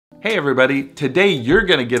Hey everybody, today you're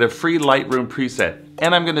gonna get a free Lightroom preset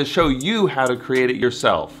and I'm gonna show you how to create it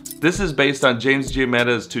yourself. This is based on James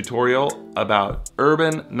Giammetta's tutorial about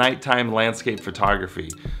urban nighttime landscape photography.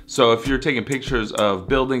 So if you're taking pictures of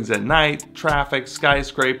buildings at night, traffic,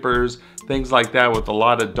 skyscrapers, things like that with a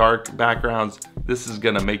lot of dark backgrounds, this is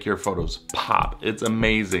gonna make your photos pop. It's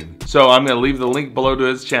amazing. So I'm gonna leave the link below to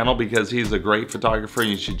his channel because he's a great photographer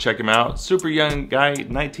and you should check him out. Super young guy,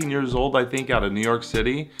 19 years old, I think, out of New York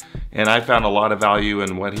City. And I found a lot of value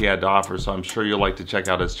in what he had to offer, so I'm sure you'll like to check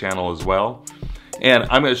out his channel as well. And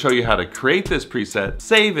I'm gonna show you how to create this preset,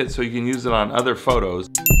 save it so you can use it on other photos.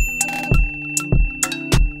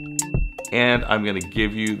 And I'm gonna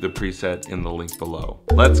give you the preset in the link below.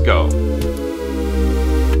 Let's go.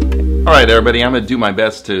 All right, everybody, I'm gonna do my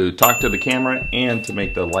best to talk to the camera and to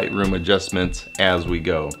make the Lightroom adjustments as we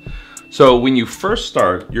go. So when you first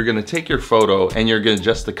start, you're gonna take your photo and you're gonna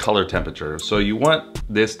adjust the color temperature. So you want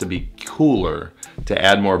this to be cooler to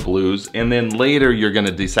add more blues, and then later you're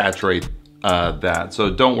gonna desaturate that. So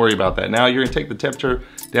don't worry about that. Now you're gonna take the temperature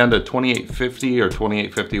down to 2850 or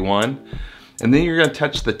 2851, and then you're gonna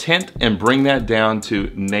touch the tint and bring that down to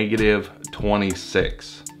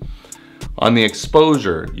 -26. On the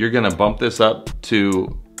exposure, you're gonna bump this up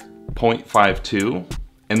to 0.52,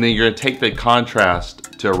 and then you're gonna take the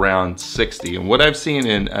contrast to around 60. And what I've seen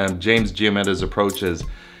in James Giammetta's approach is,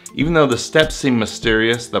 even though the steps seem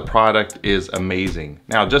mysterious, the product is amazing.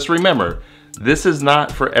 Now, just remember, this is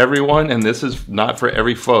not for everyone and this is not for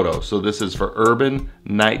every photo. So this is for urban,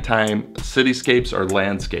 nighttime, cityscapes or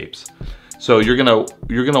landscapes. So you're gonna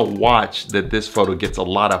watch that this photo gets a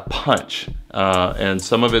lot of punch and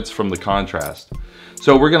some of it's from the contrast.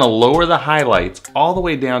 So we're gonna lower the highlights all the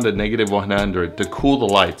way down to -100 to cool the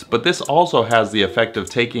lights. But this also has the effect of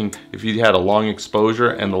taking, if you had a long exposure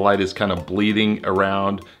and the light is kind of bleeding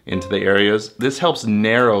around into the areas, this helps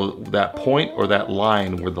narrow that point or that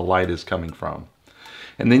line where the light is coming from.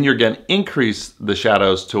 And then you're gonna increase the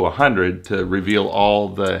shadows to 100 to reveal all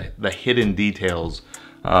the hidden details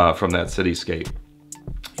from that cityscape.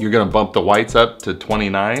 You're gonna bump the whites up to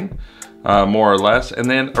 29. More or less, and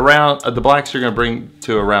then around the blacks you're gonna bring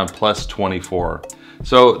to around +24.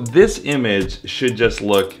 So this image should just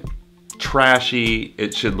look trashy,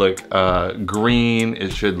 it should look green,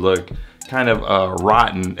 it should look kind of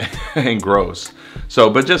rotten and gross.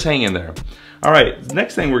 So, but just hang in there. All right,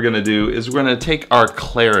 next thing we're gonna do is we're gonna take our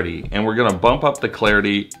clarity and we're gonna bump up the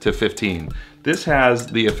clarity to 15. This has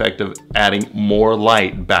the effect of adding more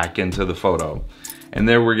light back into the photo. And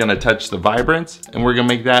then we're gonna touch the vibrance and we're gonna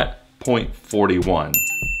make that 0.41.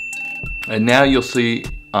 And now you'll see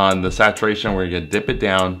on the saturation, we're gonna dip it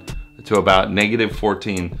down to about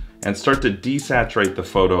 -14 and start to desaturate the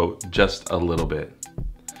photo just a little bit.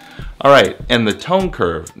 All right, and the tone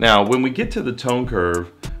curve. Now, when we get to the tone curve,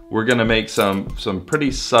 we're gonna make some pretty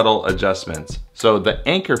subtle adjustments. So the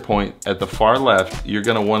anchor point at the far left, you're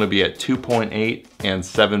gonna wanna be at 2.8 and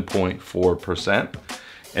 7.4%.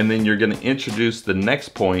 And then you're gonna introduce the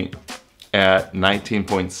next point at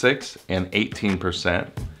 19.6 and 18%.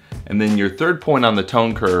 And then your third point on the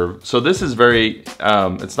tone curve, so this is very,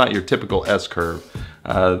 it's not your typical S curve.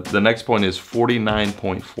 The next point is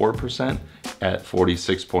 49.4% at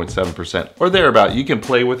 46.7%, or thereabout. You can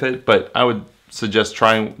play with it, but I would suggest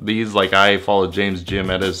trying these like I followed James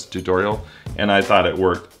Giammetta's tutorial, and I thought it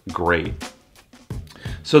worked great.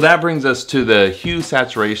 So that brings us to the hue,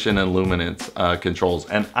 saturation, and luminance controls.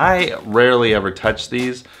 And I rarely ever touch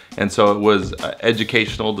these, and so it was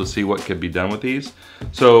educational to see what could be done with these.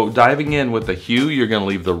 So diving in with the hue, you're gonna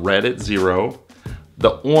leave the red at 0.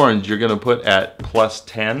 The orange, you're gonna put at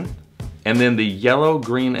 +10. And then the yellow,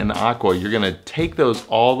 green, and aqua, you're gonna take those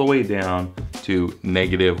all the way down to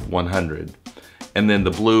 -100. And then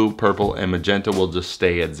the blue, purple, and magenta will just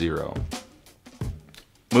stay at 0.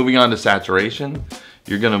 Moving on to saturation,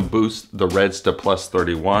 you're gonna boost the reds to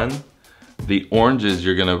 +31. The oranges,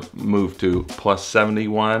 you're gonna move to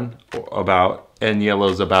 +71 about, and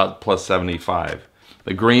yellows about +75.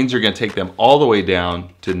 The greens, you're gonna take them all the way down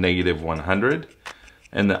to -100.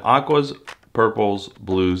 And the aquas, purples,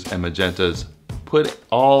 blues, and magentas, put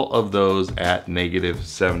all of those at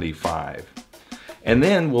 -75. And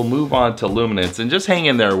then we'll move on to luminance, and just hang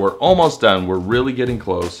in there, we're almost done, we're really getting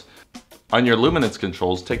close. On your luminance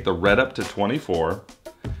controls, take the red up to 24,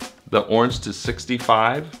 the orange to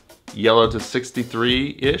 65, yellow to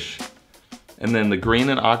 63-ish, and then the green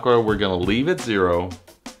and aqua, we're gonna leave at 0,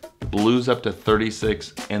 blues up to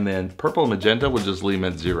 36, and then purple and magenta, we'll just leave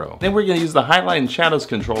them at 0. Then we're gonna use the highlight and shadows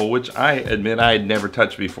control, which I admit I had never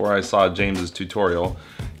touched before I saw James's tutorial.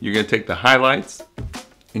 You're gonna take the highlights,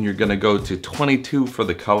 and you're gonna go to 22 for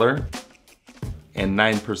the color, and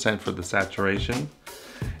 9% for the saturation.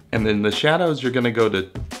 And then the shadows, you're gonna go to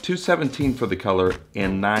 217 for the color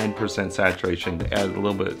and 9% saturation to add a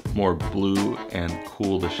little bit more blue and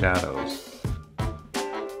cool the shadows.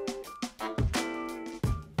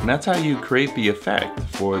 And that's how you create the effect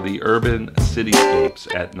for the urban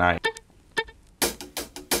cityscapes at night.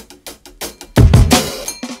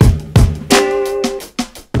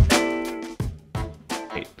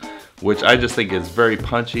 Which I just think is very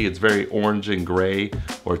punchy. It's very orange and gray,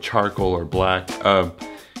 or charcoal or black.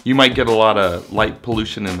 You might get a lot of light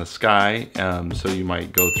pollution in the sky, so you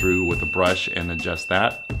might go through with a brush and adjust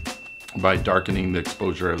that by darkening the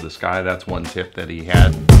exposure of the sky. That's one tip that he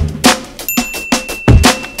had.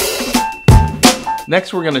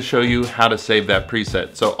 Next, we're gonna show you how to save that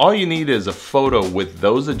preset. So all you need is a photo with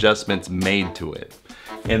those adjustments made to it.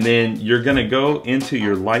 And then you're gonna go into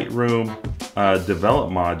your Lightroom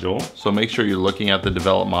develop module. So make sure you're looking at the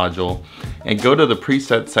develop module and go to the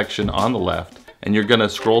preset section on the left, and you're gonna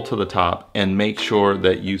scroll to the top and make sure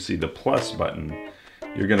that you see the plus button.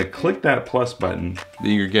 You're gonna click that plus button,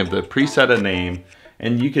 then you give the preset a name,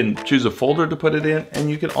 and you can choose a folder to put it in, and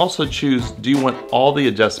you can also choose, do you want all the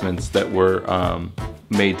adjustments that were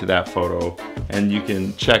made to that photo, and you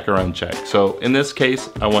can check or uncheck. So in this case,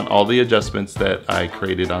 I want all the adjustments that I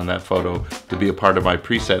created on that photo to be a part of my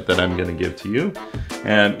preset that I'm gonna give to you.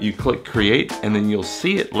 And you click create, and then you'll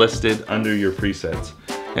see it listed under your presets.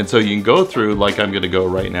 And so you can go through, like I'm gonna go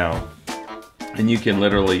right now, and you can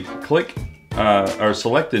literally click or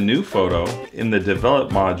select a new photo. In the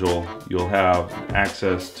develop module, you'll have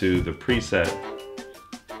access to the preset,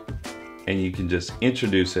 and you can just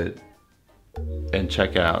introduce it and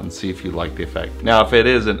check it out and see if you like the effect. Now, if it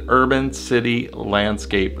is an urban city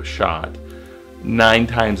landscape shot, 9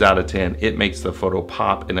 times out of 10, it makes the photo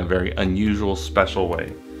pop in a very unusual, special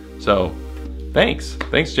way. So, thanks,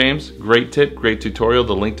 James. Great tip, great tutorial.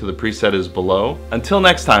 The link to the preset is below. Until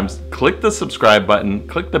next time, click the subscribe button,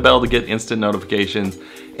 click the bell to get instant notifications.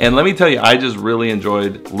 And let me tell you, I just really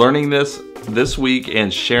enjoyed learning this week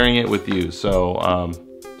and sharing it with you. So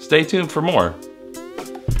stay tuned for more.